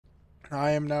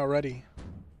I am now ready.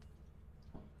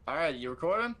 Alright, you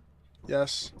recording?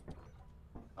 Yes.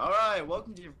 Alright,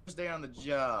 welcome to your first day on the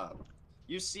job.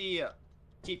 You see,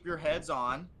 keep your heads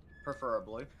on,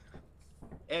 preferably.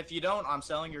 If you don't, I'm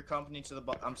selling your company to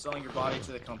I'm selling your body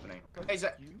to the company. Hey,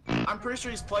 Zach, I'm pretty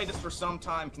sure he's played this for some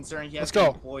time, considering he has Let's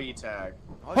the go. employee tag.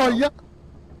 Oh yeah.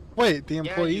 Wait, the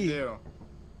employee. Yeah,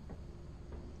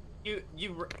 you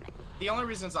do. The only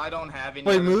reasons I don't have any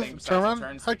Wait, other move. thing Turn besides around.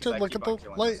 returns is Hector, because I look at keep the on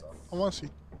killing light. myself. I want to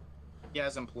see. He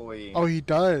has employee. Oh, he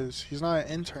does. He's not an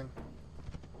intern.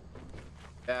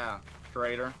 Yeah,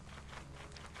 traitor.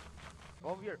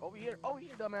 Over here,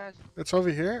 dumbass. It's over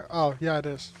here? Oh, yeah, it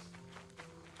is.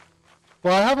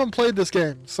 Well, I haven't played this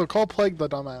game, so call Plague the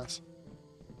dumbass.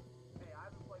 Hey, I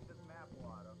haven't played this map a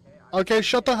lot, okay? Okay,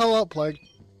 shut the hell up, Plague.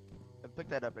 Pick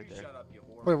that up right You there. shut up, you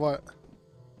whore. Wait, what?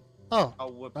 Oh,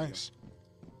 I'll whoop nice.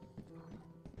 you.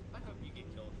 I hope you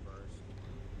get killed first.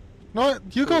 No,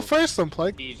 what? You go Ooh. first then,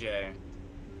 Plague. DJ.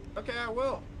 Okay, I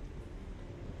will.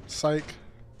 Psych.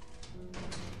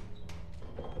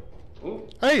 Ooh.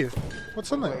 Hey,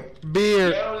 what's in there?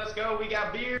 Beer. Yo, let's go. We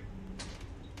got beer.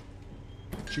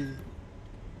 Gee.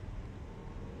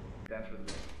 Dance for the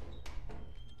beer.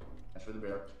 Dance for the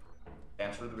beer.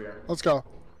 Dance for the beer. Let's go.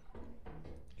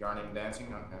 You aren't even dancing?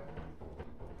 Okay.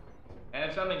 And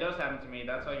if something does happen to me,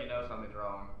 that's how you know something's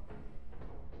wrong.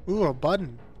 Ooh, a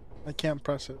button. I can't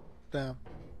press it. Damn.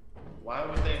 Why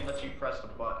would they let you press the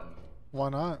button? Why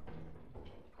not?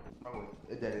 Oh,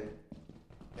 it did.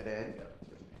 It did.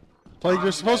 Plague, you're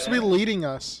I'm supposed to be dead. leading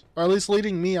us. Or at least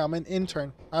leading me. I'm an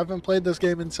intern. I haven't played this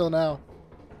game until now.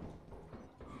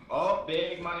 Oh,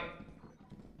 big money.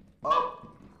 Oh.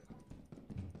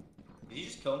 Did he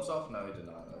just kill himself? No, he did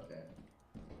not. Okay.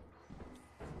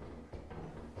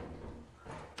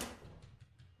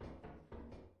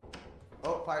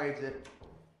 Oh, fire exit.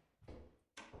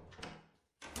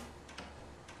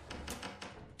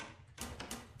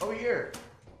 Over here.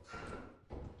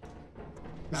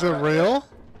 Is it real?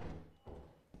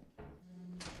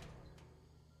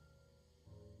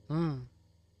 Hmm.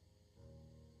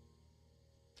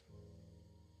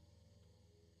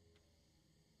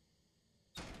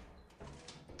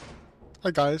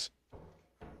 Hi guys.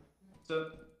 So,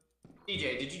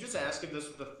 DJ, did you just ask if this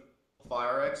was the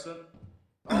fire exit?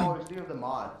 Oh, it's of the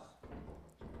mods.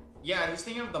 Yeah, he's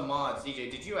thinking of the mods. DJ,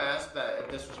 did you ask that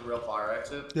if this was a real fire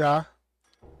exit? Yeah.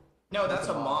 No, that's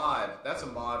a mod. That's a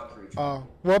mod creature. Oh.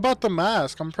 What about the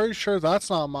mask? I'm pretty sure that's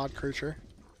not a mod creature.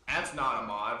 That's not a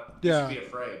mod. You Yeah. should be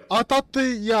afraid. I thought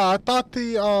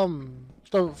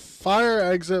the fire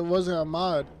exit wasn't a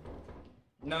mod.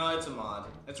 No, it's a mod.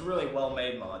 It's a really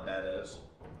well-made mod, that is.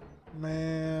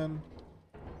 Man.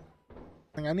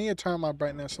 I need to turn my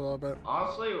brightness a little bit.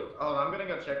 Honestly, hold on, I'm gonna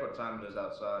go check what time it is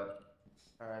outside.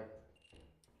 Alright.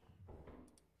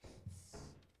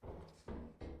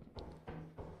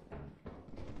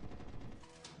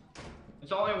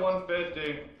 It's only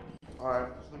 1:50. Alright,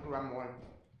 let's look around more.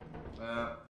 Yeah.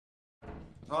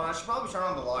 Oh, I should probably turn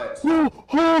on the lights.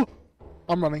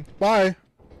 I'm running. Bye.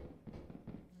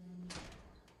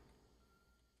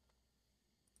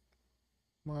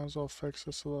 Might as well fix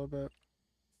this a little bit.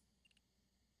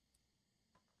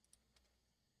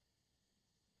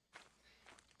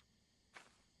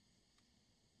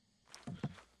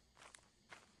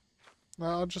 No,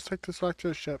 I'll just take this back to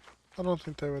the ship. I don't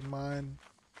think they would mind.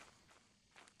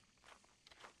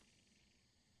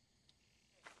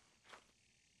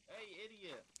 Hey,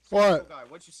 idiot. What? Guy,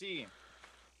 what you see?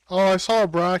 Oh, I saw a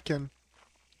bracken.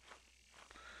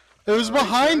 It was Are you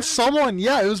behind sure? someone.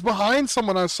 Yeah, it was behind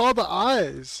someone. I saw the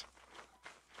eyes.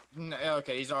 No,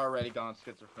 okay, he's already gone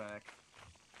schizophrenic.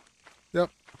 Yep.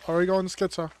 Already going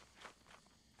schizo.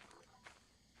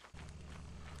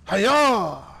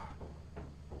 Hiya!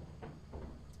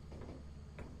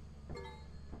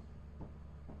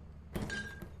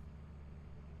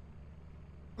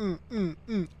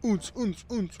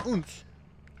 Oons.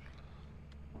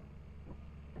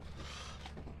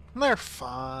 They're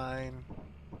fine.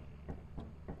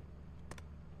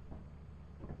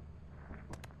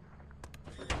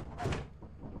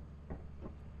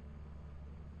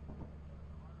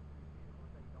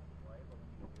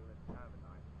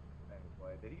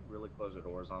 Did he really close the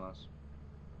doors on us?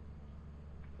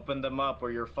 Open them up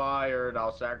or you're fired.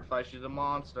 I'll sacrifice you to the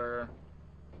monster.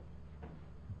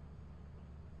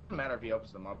 Doesn't matter if he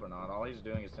opens them up or not. All he's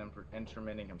doing is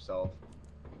intermitting himself.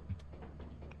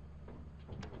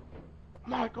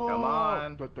 Michael! Come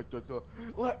on.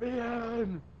 Let me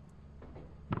in!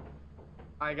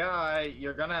 My guy,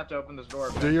 you're gonna have to open this door.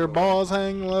 Do your eventually. balls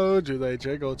hang low? Do they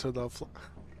jiggle to the floor?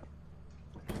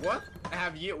 What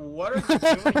have you? What are you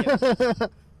doing?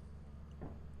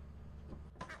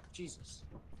 Jesus.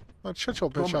 Oh, shut your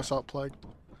bitch Come ass up, Plague.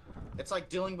 It's like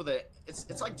dealing with a.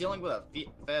 It's like dealing with a feet.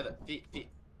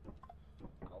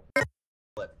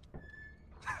 Flip.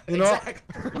 You know,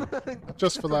 Exactly.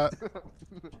 just for that.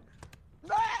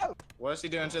 No! What is he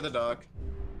doing to the dog?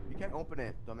 You can't open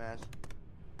it, dumbass.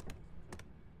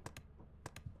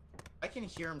 I can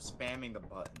hear him spamming the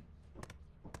button.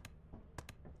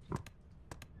 My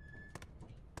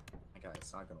God,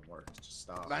 it's not gonna work. Just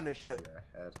stop. Man, this shit. You're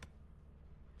ahead.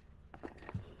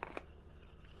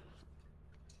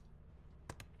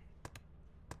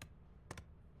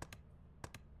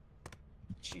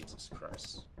 Jesus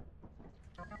Christ.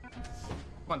 Come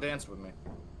on, dance with me.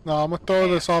 No, I'm gonna throw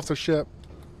this off the ship.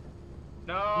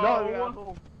 No!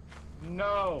 No!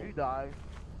 No! You die.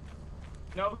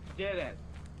 No, he didn't.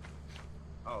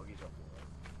 Oh, he's over there.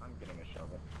 I'm getting a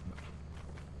shovel.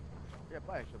 Yeah,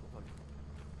 buy a shovel. Fuck.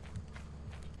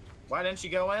 Why didn't you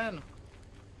go in?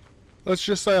 Let's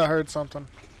just say I heard something.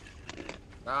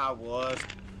 I was.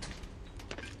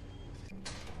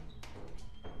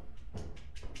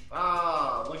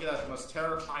 Ah, look at that. The most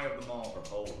terrifying of them all.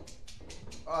 Behold.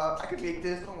 I can make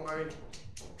this, don't worry.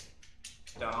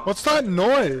 Don't. What's that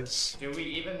noise? Do we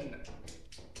even...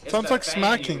 It's Sounds that like fan,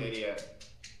 smacking. You idiot.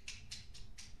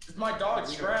 It's my dog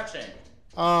scratching.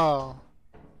 Oh.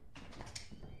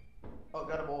 Oh,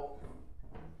 got a bolt.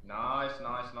 Nice.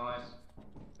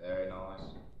 Very nice.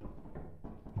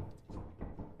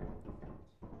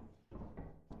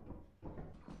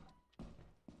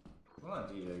 We'll let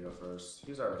DJ go first.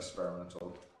 He's our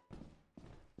experimental.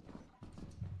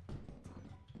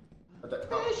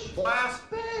 Fish! Blast!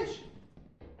 Fish!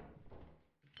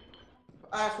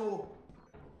 Asshole!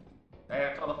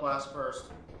 Hey, I call the flask first.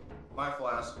 My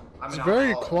flask. It's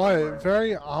very quiet,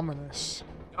 very ominous.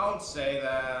 Don't say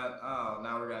that. Oh,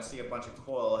 now we're gonna see a bunch of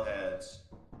coil heads.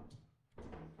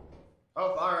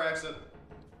 Oh, fire exit.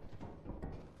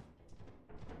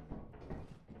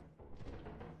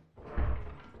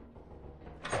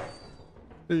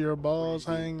 Do your balls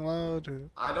hang low, dude?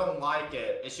 I don't like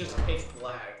it. It's just pitch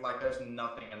black. Like there's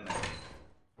nothing in there.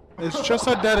 It's just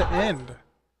a dead end.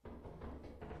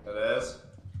 It is?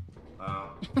 Oh.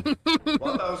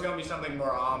 Well, I thought it was gonna be something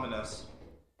more ominous.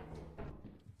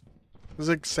 Is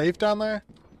it safe down there?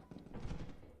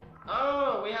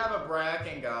 Oh, we have a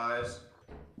bracken, guys.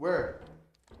 Where?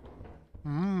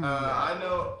 I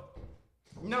know.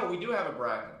 No, we do have a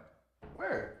bracken.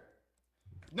 Where?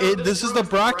 No, This is the room's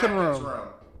bracken Bracken's room.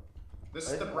 This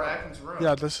is the bracken's room.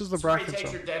 Yeah, this is the It's where he bracken's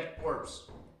takes room. your dead corpse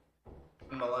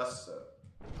and molests it.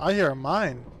 I hear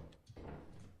mine.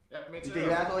 Yeah, me DJ, too.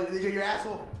 your asshole. DJ, your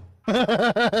asshole. I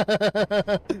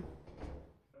don't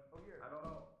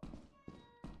know.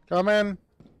 Come in.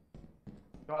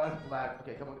 God, that's black.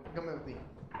 Okay, come in with me.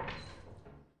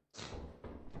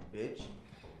 Bitch.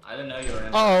 I didn't know you were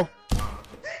in. Uh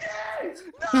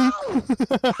Oh.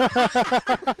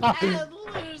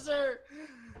 Loser.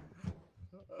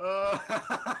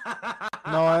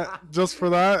 No, just for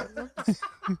that.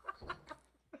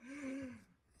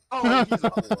 Oh, he's a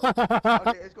whore.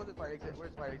 Okay, let's go to the fire exit.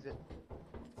 Where's the fire exit?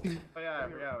 Oh, yeah,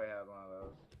 we had one of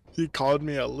those. He called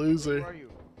me a Where loser. are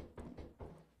you?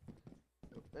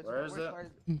 Where is it?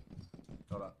 Fire...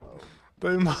 Hold on.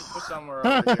 They Put somewhere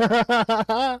over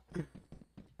here.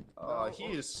 Oh, No. he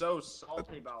is so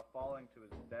salty about falling to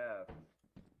his death.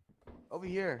 Over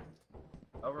here.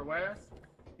 Over where?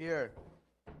 Here.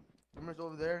 Remember it's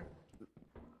over there?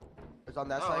 It's on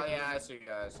that Oh, side? yeah, I see you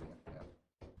guys. Yeah.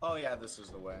 Oh, yeah, this is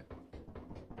the way.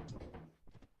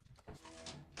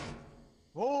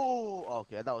 Oh,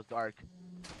 okay, that was dark.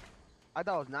 I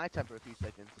thought it was nighttime for a few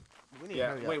seconds. We need to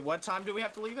Yeah, hurry wait, up. what time do we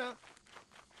have to leave at?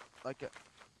 Like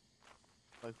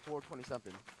 4:20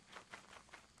 something.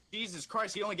 Jesus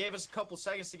Christ, he only gave us a couple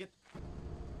seconds to get...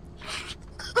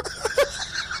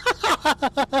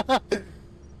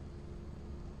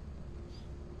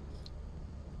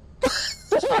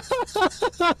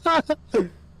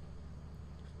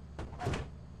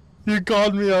 You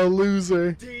called me a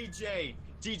loser. DJ,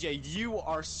 you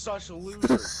are such a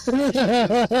loser. Fuck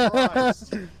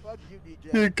you,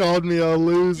 DJ. You called me a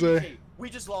loser. DJ, we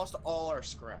just lost all our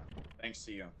scrap. Thanks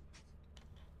to you.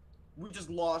 We just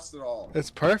lost it all. It's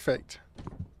perfect.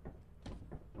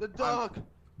 The dog!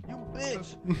 You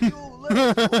bitch! You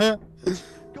little...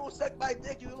 Go suck my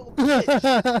dick, you little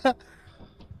bitch!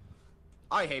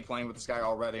 I hate playing with this guy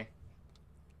already.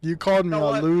 You called me You know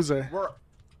a what? loser.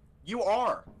 You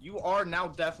are now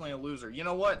definitely a loser. You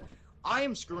know what? I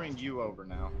am screwing you over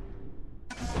now.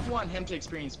 I want him to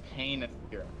experience pain and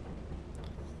fear.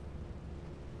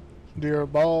 Do your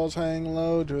balls hang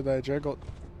low? Do they jiggle?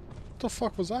 What the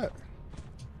fuck was that?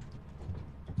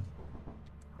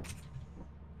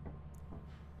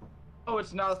 Oh,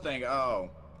 it's nothing. Oh.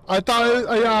 I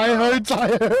thought, yeah, I heard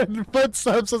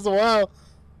footsteps as well.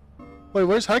 Wait,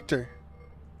 where's Hector?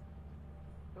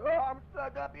 Oh, I'm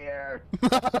stuck up here.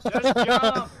 Just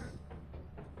jump.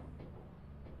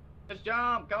 Just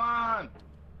jump. Come on.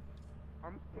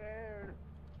 I'm scared.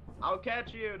 I'll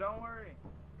catch you. Don't worry.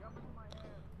 Jump into my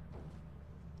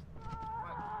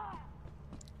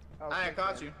hand. I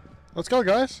caught you. Let's go,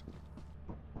 guys.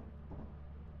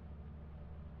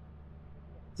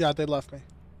 Yeah, they left me.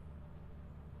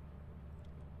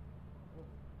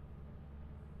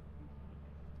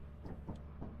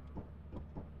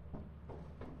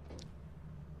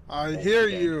 I hear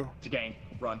you. It's a gang.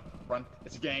 Run. Run.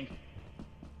 It's a gang.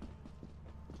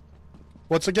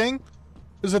 What's a gang?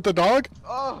 Is it the dog?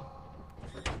 Oh.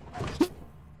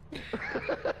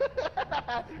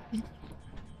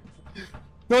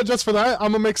 No, just for that,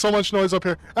 I'm gonna make so much noise up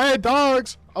here. Hey,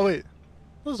 dogs! Oh, wait.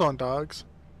 Those aren't dogs.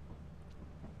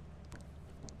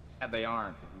 Yeah, they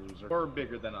aren't, loser. We're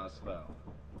bigger than us, though.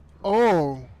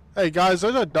 Oh. Hey, guys,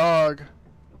 there's a dog.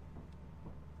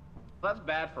 That's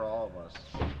bad for all of us.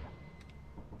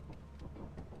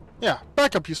 Yeah,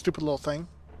 back up, you stupid little thing.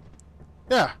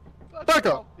 Yeah, back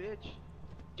up. Bitch.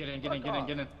 Get in, get in, get in,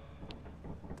 get in.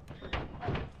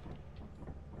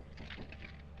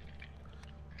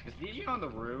 Is DJ on the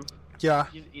roof? Yeah.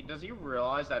 Does he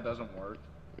realize that doesn't work?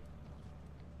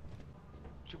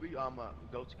 Should we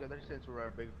go together since we're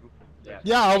a big group?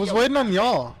 Yeah, I was waiting on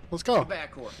y'all. Let's go.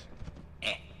 Backcourt.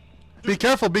 Be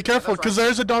careful, because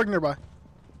there's a dog nearby.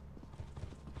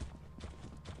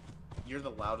 You're the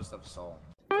loudest of us all.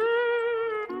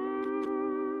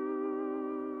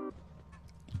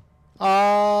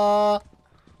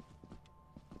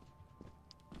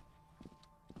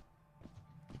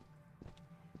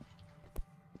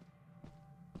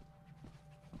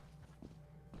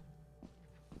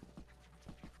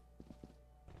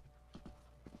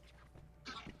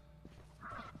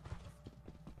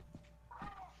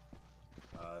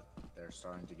 They're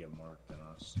starting to get marked than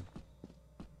us.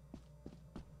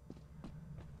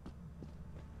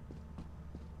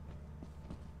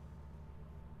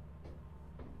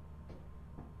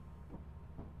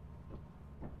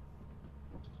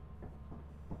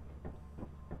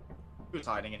 Who's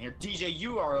hiding in here? DJ,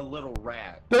 you are a little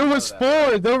rat. There You know was that,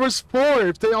 four. right? There was four.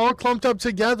 If they all clumped up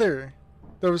together,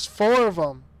 there was four of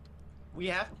them. We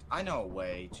have. I know a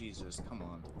way. Jesus, come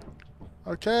on.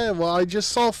 Okay, well, I just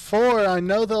saw four. I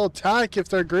know they'll attack if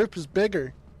their group is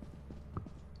bigger.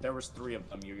 There was three of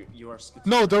them. You are.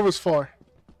 No, there was four.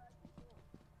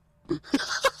 Did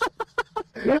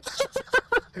he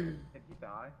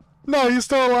die? No, he's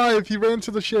still alive. He ran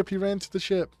to the ship. He ran to the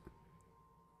ship.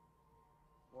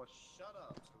 Well, shut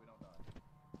up so we don't die.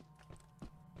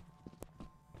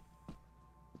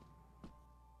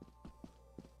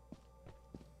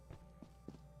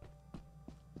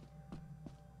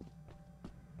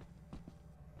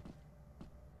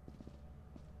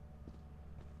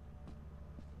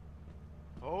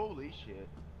 Holy shit.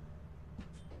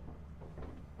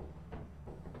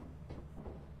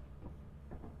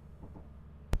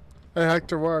 Hey,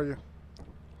 Hector, where are you?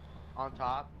 On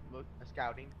top, look,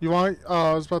 scouting. You want?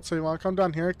 I was about to say, you want to come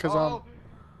down here? Cause Oh,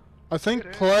 I think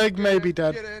get in, Plague get may in, be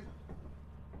dead. get in.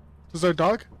 Is there a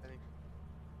dog?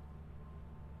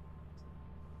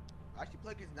 Actually,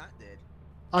 Plague is not dead.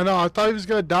 I know. I thought he was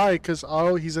gonna die. Cause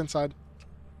he's inside.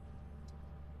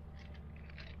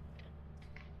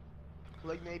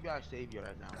 Plague may be our savior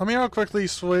right now. Let me quickly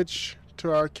switch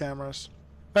to our cameras.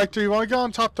 Hector, you want to go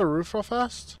on top of the roof real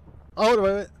fast? Oh,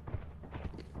 wait.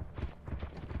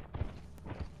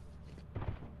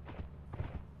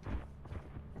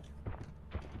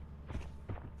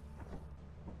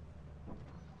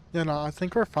 Yeah, no, I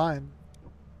think we're fine.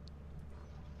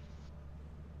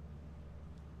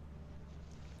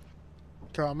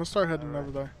 Okay, I'm gonna start heading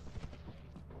over there.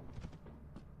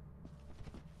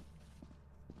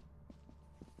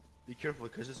 Be careful,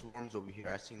 because there's worms over here.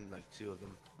 I've seen like 2 of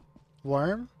them.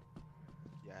 Worm?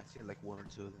 Yeah, I've seen like 1 or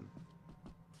 2 of them.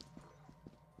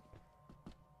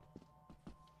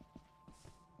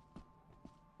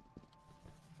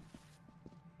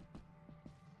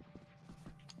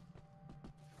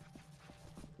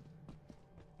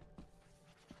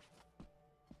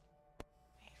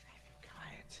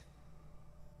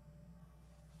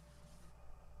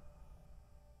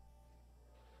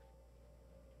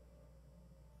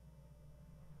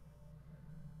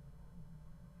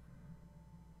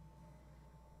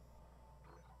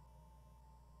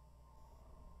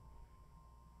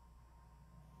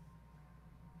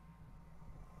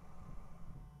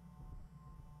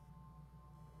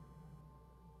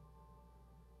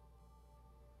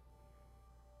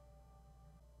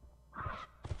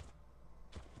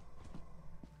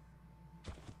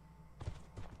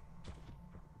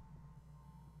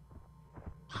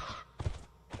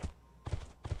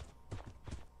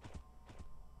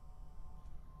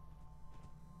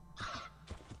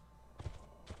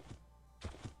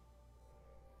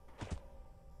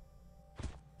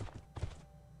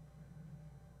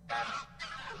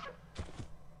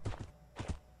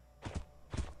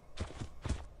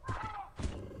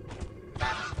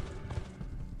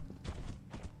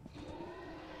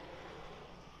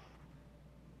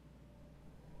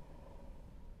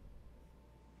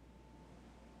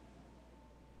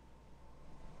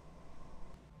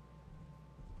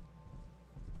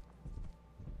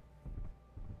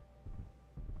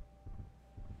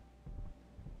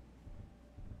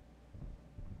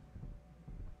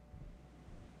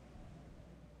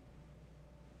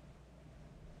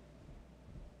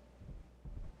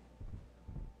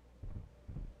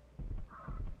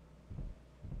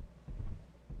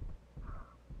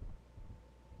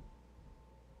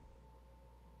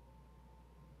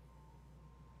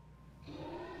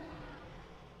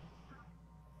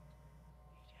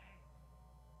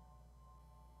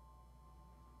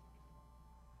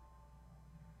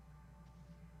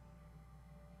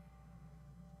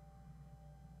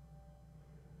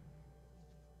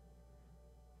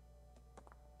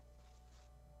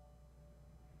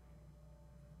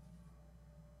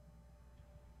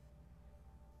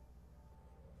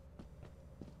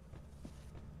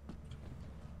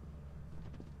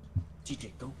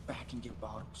 TJ, go back and get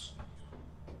bottles.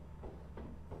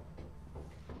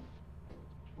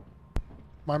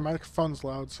 My microphone's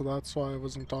loud, so that's why I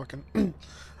wasn't talking.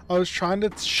 I was trying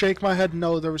to shake my head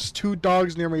no. There was 2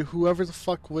 dogs near me. Whoever the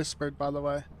fuck whispered, by the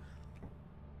way.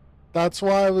 That's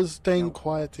why I was staying No,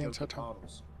 quiet the go entire get time.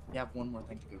 bottles. You have one more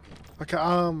thing to go get.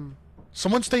 Okay,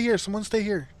 someone stay here. Someone stay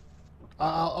here.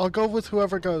 I'll go with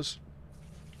whoever goes.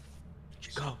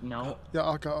 Go. No. Yeah,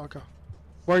 I'll go.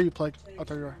 Where are you, Plague? Oh,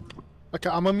 there you are. Okay,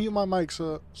 I'm gonna mute my mic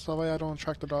so that way I don't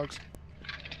attract the dogs.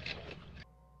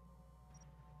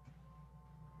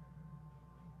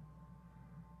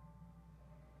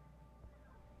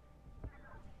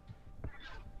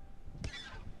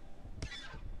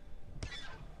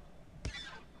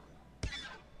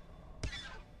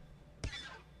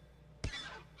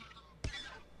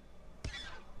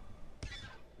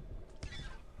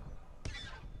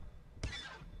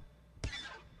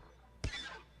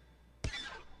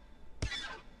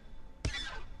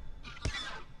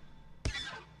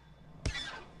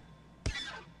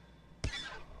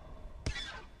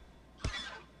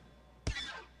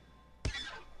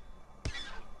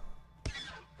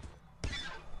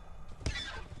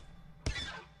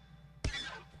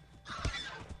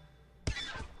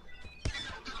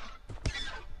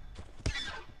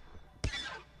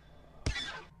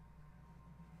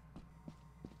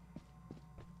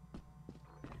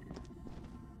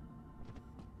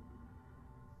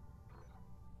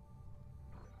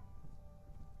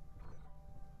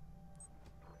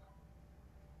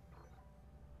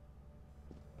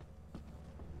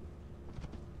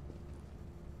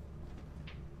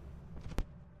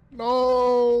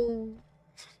 No!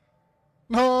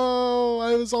 No!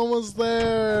 I was almost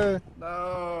there!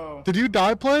 No. Did you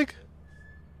die, Plague?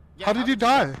 Yeah, How did you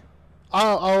die?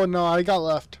 Oh no, I got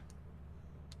left.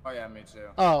 Oh yeah, me too.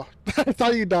 Oh, I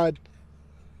thought you died.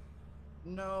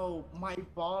 No, my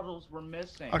bottles were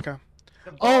missing. Okay.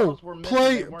 The Oh, bottles were missing,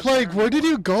 they weren't Plague, there where did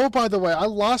anymore. you go, by the way? I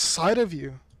lost sight of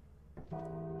you.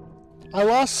 I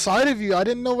lost sight of you. I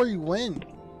didn't know where you went.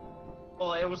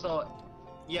 Well, it was a.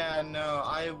 Yeah, no,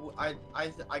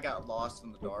 I got lost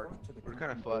in the dark. We're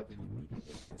kind of fucked.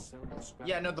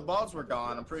 Yeah, no, the bottles were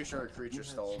gone. I'm pretty sure a creature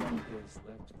stole them.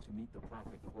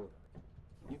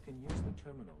 You can use the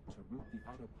terminal to route the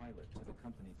autopilot to the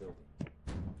company building.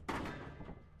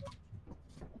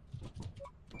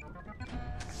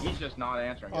 He's just not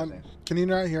answering. Is he? Can you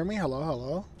not hear me? Hello,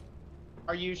 hello?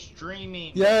 Are you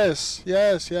streaming? Yes.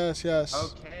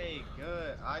 Okay,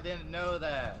 good. I didn't know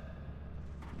that.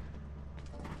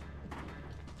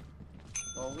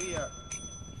 Well, we are.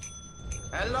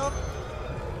 Hello.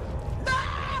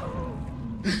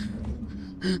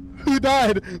 Who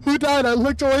died? Who died? I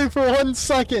looked away for 1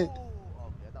 second. Oh,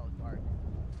 okay, that was dark.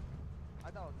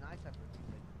 I thought it was nice at first.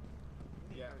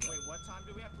 Yeah. Wait, what time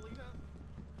do we have to leave at?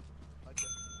 Like the-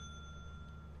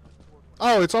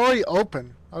 Oh, it's already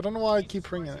open. I don't know why I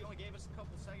keep ringing it. He only gave us a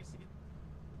couple seconds to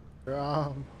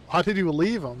get. Why did you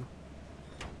leave him?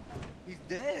 He's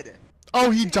dead.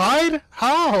 Oh, he died?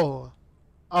 How?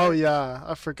 Oh yeah,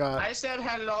 I forgot. I said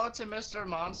hello to Mr.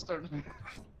 Monster.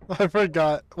 I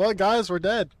forgot. Well, guys, we're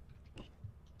dead.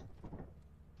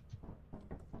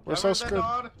 We're so screwed.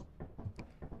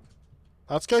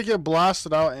 That's gonna get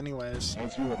blasted out anyways.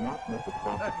 As you have not met the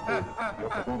profit quota, your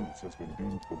performance has been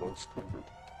deemed below standard.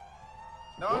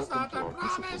 No, it's not. I Welcome to our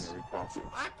promise. disciplinary process.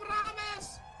 I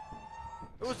promise.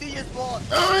 It was Senior's fault.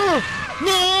 No!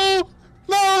 No!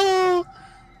 Oh,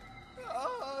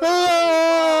 Ah!